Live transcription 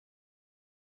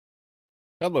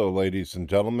Hello, ladies and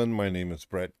gentlemen. My name is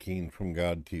Brett Keene from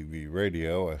God TV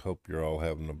Radio. I hope you're all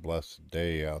having a blessed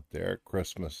day out there.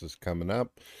 Christmas is coming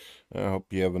up. I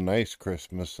hope you have a nice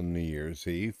Christmas and New Year's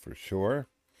Eve for sure.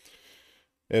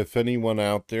 If anyone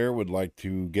out there would like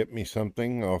to get me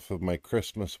something off of my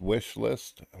Christmas wish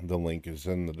list, the link is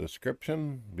in the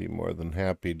description. Be more than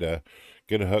happy to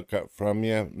get a hookup from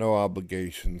you. No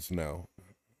obligations, no.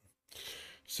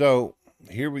 So,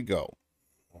 here we go.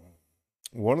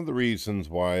 One of the reasons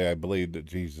why I believe that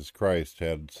Jesus Christ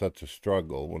had such a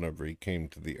struggle whenever he came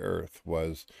to the earth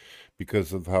was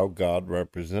because of how God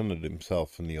represented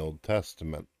himself in the Old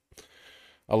Testament.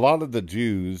 A lot of the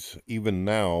Jews, even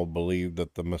now, believe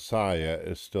that the Messiah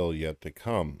is still yet to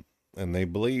come. And they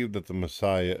believe that the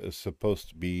Messiah is supposed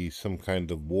to be some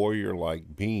kind of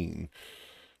warrior-like being,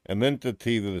 an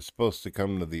entity that is supposed to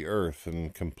come to the earth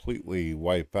and completely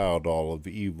wipe out all of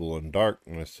evil and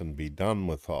darkness and be done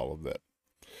with all of it.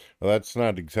 Well, that's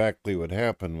not exactly what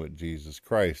happened with Jesus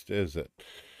Christ, is it?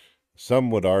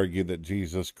 Some would argue that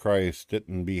Jesus Christ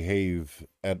didn't behave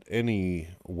at any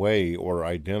way or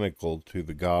identical to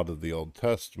the God of the Old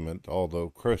Testament, although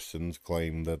Christians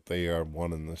claim that they are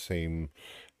one and the same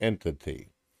entity.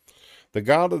 The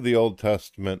God of the Old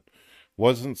Testament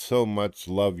wasn't so much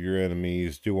love your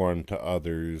enemies, do unto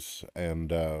others,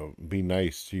 and be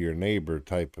nice to your neighbor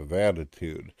type of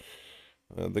attitude.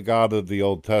 The God of the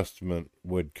Old Testament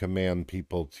would command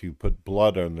people to put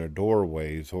blood on their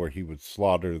doorways, or he would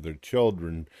slaughter their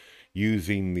children,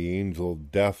 using the angel of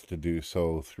death to do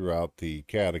so throughout the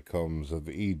catacombs of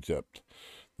Egypt.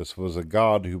 This was a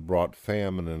God who brought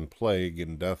famine and plague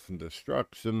and death and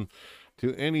destruction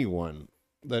to anyone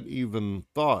that even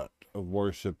thought of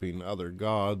worshiping other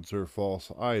gods or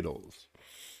false idols.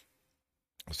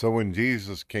 So when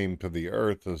Jesus came to the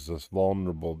earth as this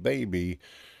vulnerable baby,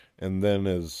 and then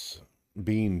as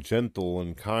being gentle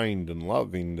and kind and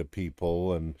loving to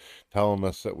people and telling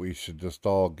us that we should just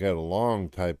all get along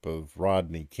type of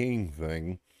Rodney King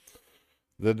thing,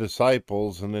 the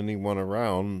disciples and anyone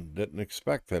around didn't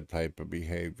expect that type of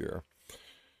behavior.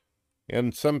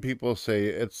 And some people say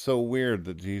it's so weird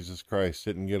that Jesus Christ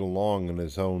didn't get along in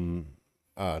his own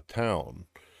town,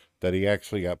 that he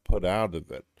actually got put out of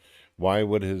it. Why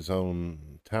would his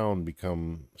own town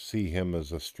see him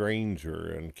as a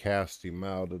stranger and cast him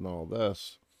out and all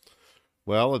this?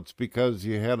 Well, it's because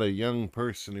you had a young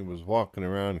person who was walking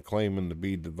around claiming to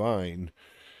be divine,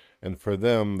 and for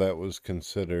them that was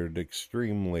considered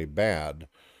extremely bad.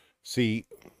 See,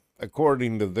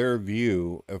 according to their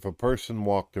view, if a person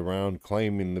walked around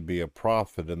claiming to be a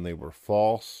prophet and they were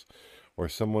false, or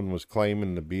someone was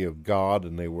claiming to be of God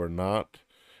and they were not,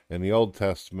 in the Old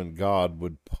Testament, God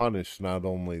would punish not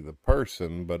only the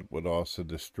person, but would also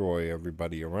destroy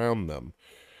everybody around them.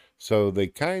 So they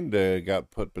kind of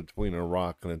got put between a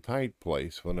rock and a tight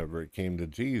place whenever it came to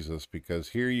Jesus, because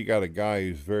here you got a guy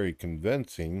who's very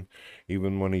convincing,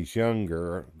 even when he's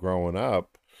younger, growing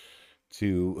up,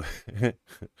 to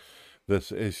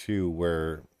this issue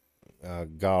where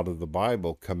God of the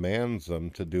Bible commands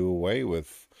them to do away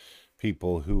with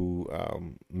people who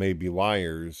may be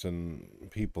liars and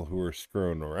people who are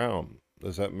screwing around.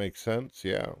 Does that make sense?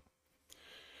 Yeah.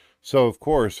 So, of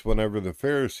course, whenever the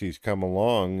Pharisees come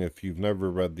along, if you've never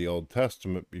read the Old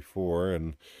Testament before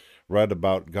and read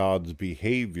about God's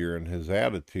behavior and his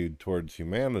attitude towards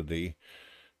humanity,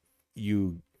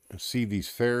 you see these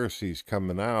Pharisees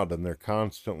coming out and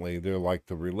they're like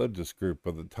the religious group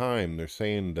of the time. They're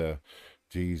saying to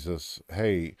Jesus,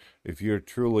 hey, if you're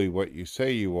truly what you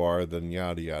say you are, then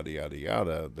yada, yada, yada,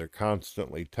 yada. They're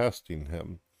constantly testing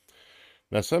him.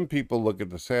 Now, some people look at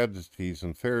the Sadducees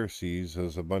and Pharisees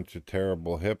as a bunch of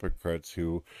terrible hypocrites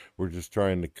who were just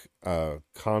trying to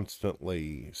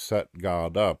constantly set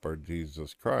God up, or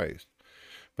Jesus Christ.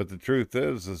 But the truth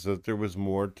is that there was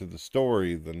more to the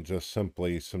story than just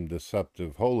simply some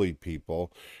deceptive holy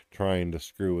people trying to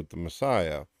screw with the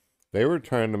Messiah. They were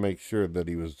trying to make sure that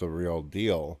he was the real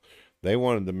deal. They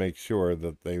wanted to make sure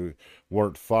that they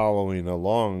weren't following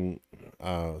along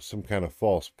some kind of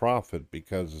false prophet,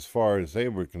 because as far as they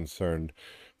were concerned,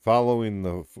 following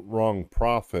the wrong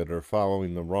prophet or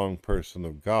following the wrong person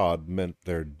of God meant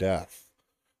their death,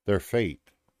 their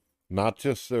fate. Not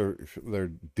just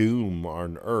their doom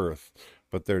on earth,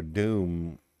 but their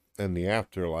doom in the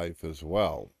afterlife as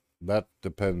well. That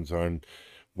depends on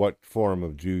what form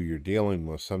of Jew you're dealing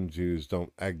with. Some Jews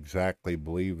don't exactly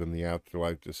believe in the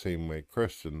afterlife the same way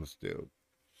Christians do.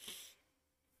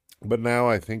 But now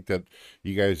I think that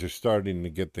you guys are starting to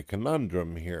get the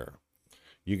conundrum here.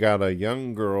 You got a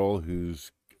young girl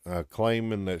who's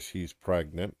claiming that she's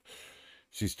pregnant.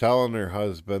 She's telling her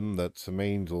husband that some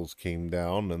angels came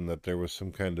down and that there was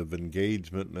some kind of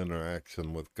engagement and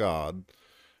interaction with God,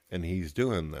 and he's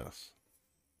doing this.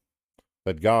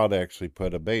 That God actually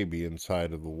put a baby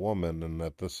inside of a woman and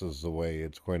that this is the way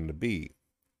it's going to be.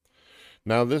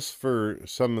 Now, this for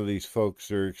some of these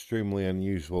folks are extremely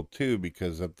unusual too,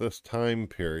 because at this time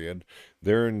period,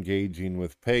 they're engaging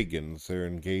with pagans, they're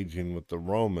engaging with the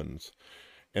Romans.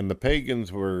 And the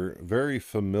pagans were very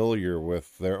familiar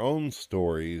with their own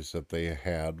stories that they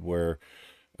had where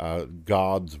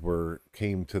gods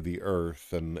came to the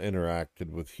earth and interacted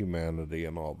with humanity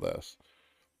and all this.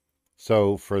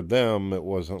 So for them, it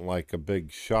wasn't like a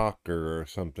big shocker or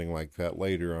something like that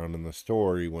later on in the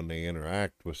story when they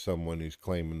interact with someone who's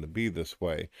claiming to be this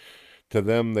way. To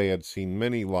them, they had seen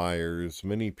many liars,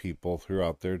 many people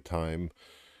throughout their time,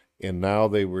 and now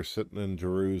they were sitting in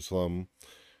Jerusalem.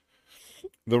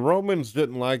 The Romans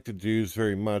didn't like the Jews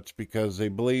very much because they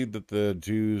believed that the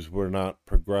Jews were not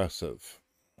progressive.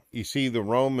 You see, the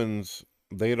Romans,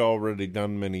 they'd already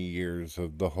done many years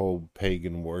of the whole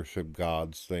pagan worship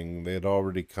gods thing. They had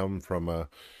already come from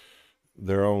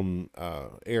their own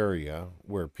area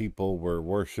where people were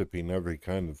worshiping every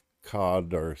kind of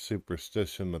god or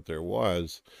superstition that there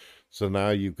was. So now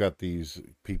you've got these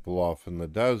people off in the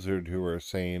desert who are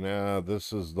saying,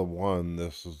 this is the one,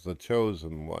 this is the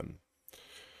chosen one.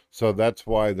 So that's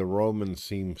why the Romans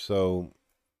seem so,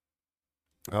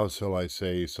 how shall I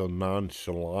say, so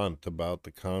nonchalant about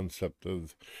the concept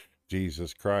of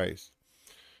Jesus Christ.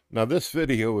 Now, this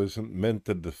video isn't meant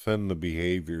to defend the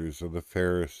behaviors of the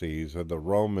Pharisees or the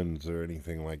Romans or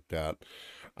anything like that.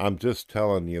 I'm just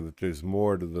telling you that there's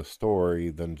more to the story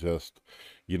than just,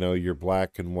 your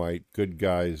black and white, good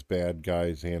guys, bad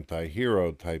guys,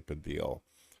 anti-hero type of deal.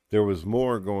 There was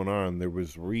more going on. There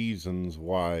was reasons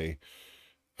why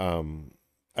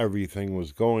everything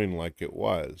was going like it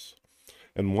was.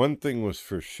 And one thing was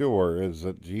for sure is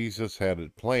that Jesus had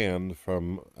it planned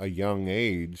from a young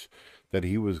age that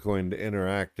he was going to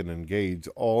interact and engage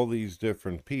all these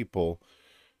different people.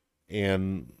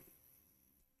 And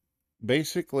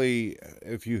basically,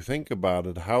 if you think about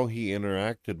it, how he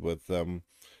interacted with them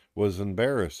was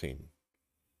embarrassing.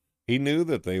 He knew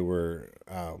that they were,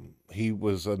 he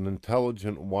was an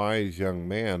intelligent, wise young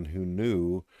man who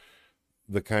knew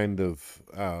the kind of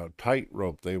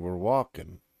tightrope they were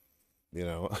walking,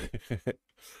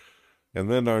 And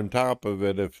then on top of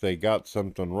it, if they got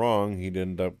something wrong, he'd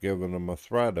end up giving them a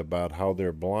threat about how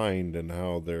they're blind and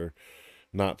how they're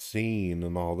not seeing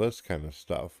and all this kind of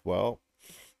stuff. Well,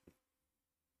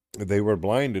 they were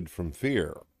blinded from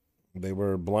fear. They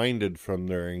were blinded from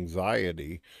their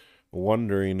anxiety,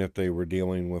 wondering if they were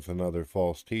dealing with another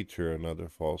false teacher, another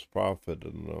false prophet,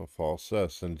 and a false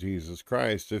this. And Jesus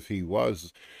Christ, if he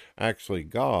was actually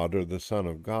God or the Son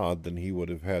of God, then he would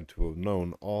have had to have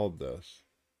known all this.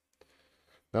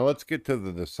 Now let's get to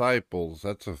the disciples.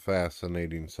 That's a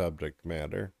fascinating subject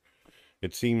matter.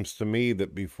 It seems to me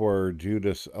that before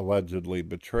Judas allegedly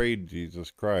betrayed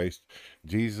Jesus Christ,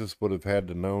 Jesus would have had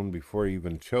to know before he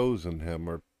even chosen him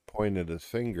or pointed his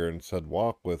finger and said,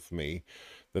 walk with me,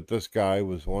 that this guy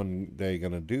was one day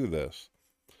going to do this.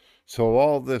 So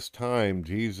all this time,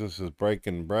 Jesus is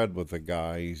breaking bread with a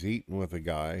guy, he's eating with a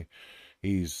guy,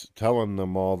 he's telling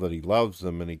them all that he loves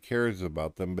them and he cares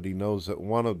about them, but he knows that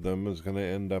one of them is going to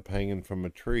end up hanging from a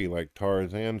tree like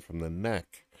Tarzan from the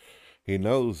neck. He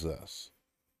knows this.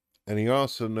 And he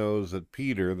also knows that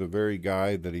Peter, the very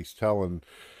guy that he's telling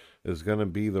is going to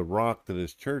be the rock that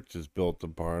his church is built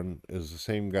upon, is the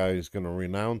same guy who's going to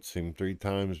renounce him 3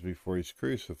 times before he's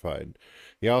crucified.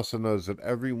 He also knows that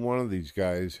every one of these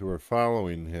guys who are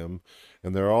following him,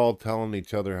 and they're all telling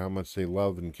each other how much they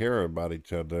love and care about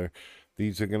each other,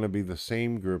 these are going to be the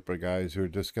same group of guys who are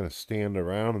just going to stand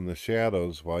around in the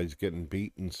shadows while he's getting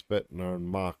beaten, spitting on,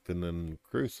 mocked, and then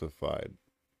crucified.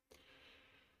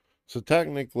 So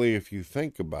technically, if you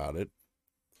think about it,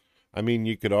 I mean,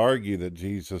 you could argue that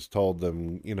Jesus told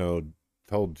them,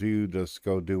 told Judas,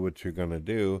 go do what you're going to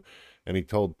do. And he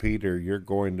told Peter, you're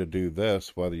going to do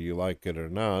this, whether you like it or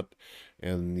not.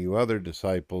 And you other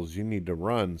disciples, you need to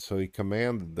run. So he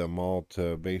commanded them all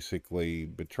to basically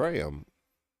betray him.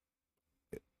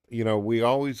 We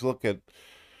always look at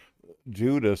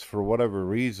Judas for whatever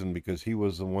reason because he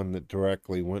was the one that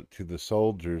directly went to the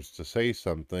soldiers to say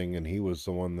something. And he was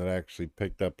the one that actually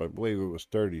picked up, I believe it was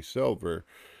 30 silver.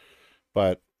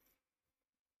 But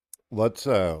let's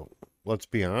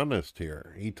be honest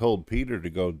here. He told Peter to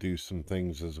go do some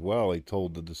things as well. He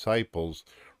told the disciples,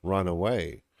 run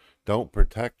away. Don't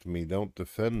protect me. Don't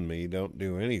defend me. Don't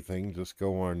do anything. Just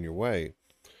go on your way.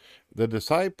 The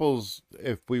disciples,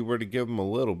 if we were to give them a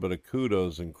little bit of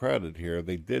kudos and credit here,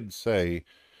 they did say,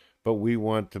 but we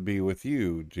want to be with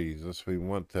you, Jesus. They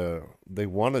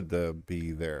wanted to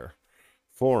be there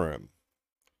for him.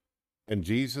 And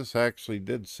Jesus actually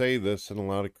did say this, and a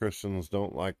lot of Christians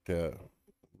don't like to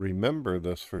remember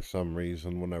this for some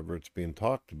reason whenever it's being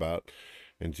talked about.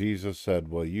 And Jesus said,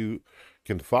 well, you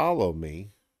can follow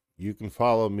me. You can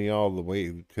follow me all the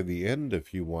way to the end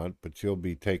if you want, but you'll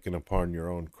be taken upon your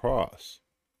own cross.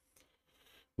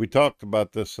 We talked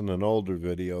about this in an older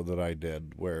video that I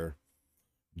did where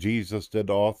Jesus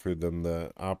did offer them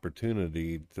the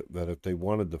opportunity that if they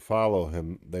wanted to follow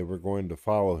him, they were going to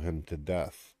follow him to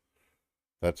death.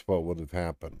 That's what would have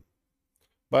happened.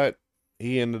 But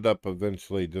he ended up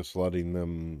eventually just letting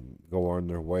them go on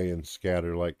their way and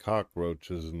scatter like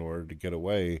cockroaches in order to get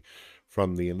away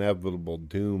from the inevitable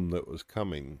doom that was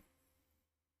coming.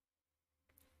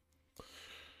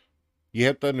 You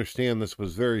have to understand this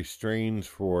was very strange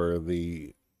for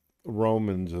the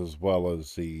Romans as well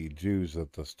as the Jews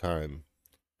at this time.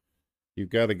 You've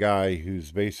got a guy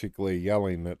who's basically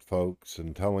yelling at folks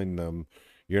and telling them,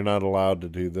 you're not allowed to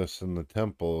do this in the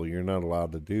temple, you're not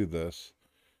allowed to do this.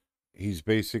 He's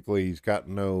got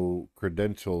no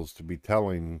credentials to be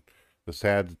telling the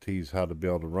Sadducees how to be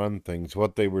able to run things.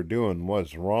 What they were doing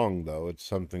was wrong, though. It's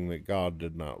something that God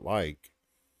did not like.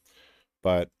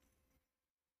 But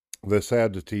the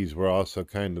Sadducees were also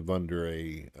kind of under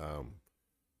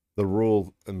the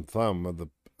rule and thumb of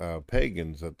the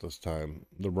pagans at this time.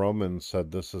 The Romans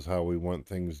said, this is how we want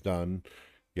things done,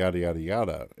 yada, yada,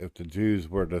 yada. If the Jews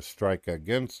were to strike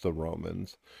against the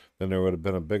Romans, then there would have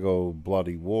been a big old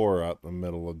bloody war out in the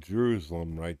middle of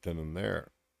Jerusalem right then and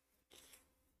there.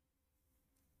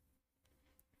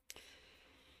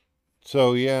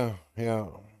 So, yeah.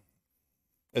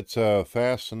 It's a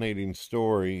fascinating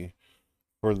story.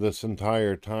 For this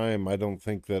entire time, I don't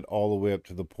think that all the way up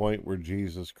to the point where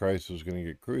Jesus Christ was going to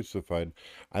get crucified,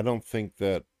 I don't think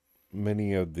that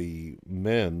many of the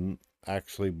men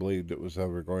actually believed it was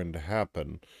ever going to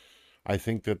happen. I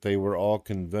think that they were all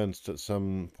convinced at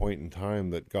some point in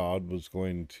time that God was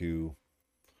going to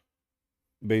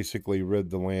basically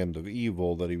rid the land of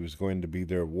evil, that he was going to be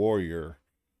their warrior,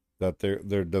 that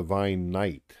their divine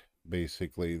knight,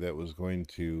 basically, that was going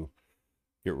to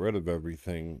get rid of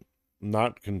everything.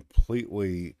 Not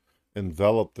completely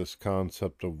envelop this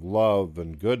concept of love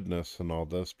and goodness and all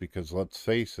this, because let's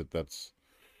face it, that's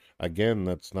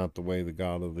not the way the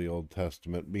God of the Old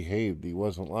Testament behaved. He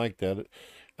wasn't like that.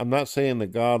 I'm not saying the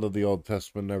God of the Old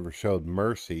Testament never showed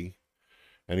mercy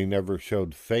and he never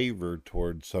showed favor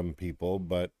towards some people,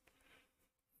 but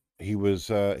he was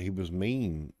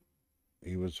mean.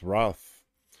 He was rough.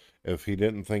 If he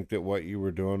didn't think that what you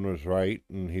were doing was right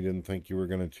and he didn't think you were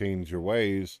going to change your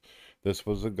ways, this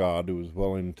was a God who was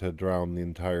willing to drown the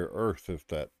entire earth if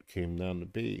that came down to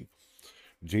be.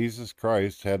 Jesus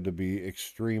Christ had to be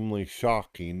extremely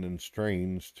shocking and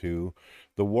strange to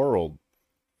the world.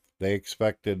 They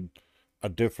expected a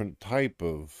different type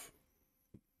of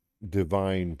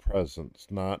divine presence,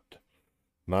 not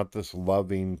this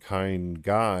loving, kind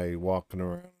guy walking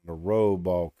around in a robe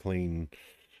all clean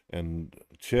and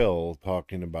chill,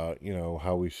 talking about,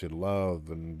 how we should love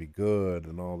and be good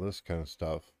and all this kind of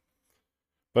stuff.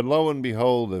 But lo and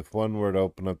behold, if one were to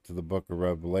open up to the book of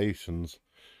Revelations,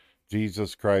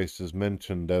 Jesus Christ is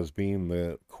mentioned as being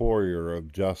the courier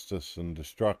of justice and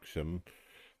destruction,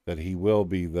 that he will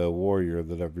be the warrior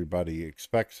that everybody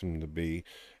expects him to be.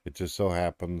 It just so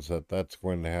happens that that's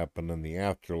going to happen in the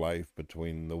afterlife,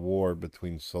 between the war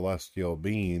between celestial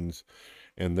beings,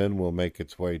 and then will make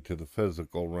its way to the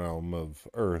physical realm of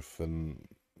earth and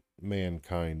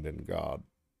mankind and God.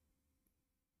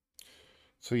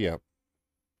 So, yeah.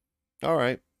 All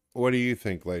right. What do you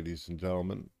think, ladies and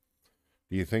gentlemen?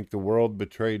 Do you think the world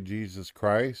betrayed Jesus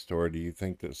Christ, or do you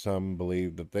think that some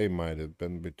believe that they might have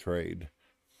been betrayed?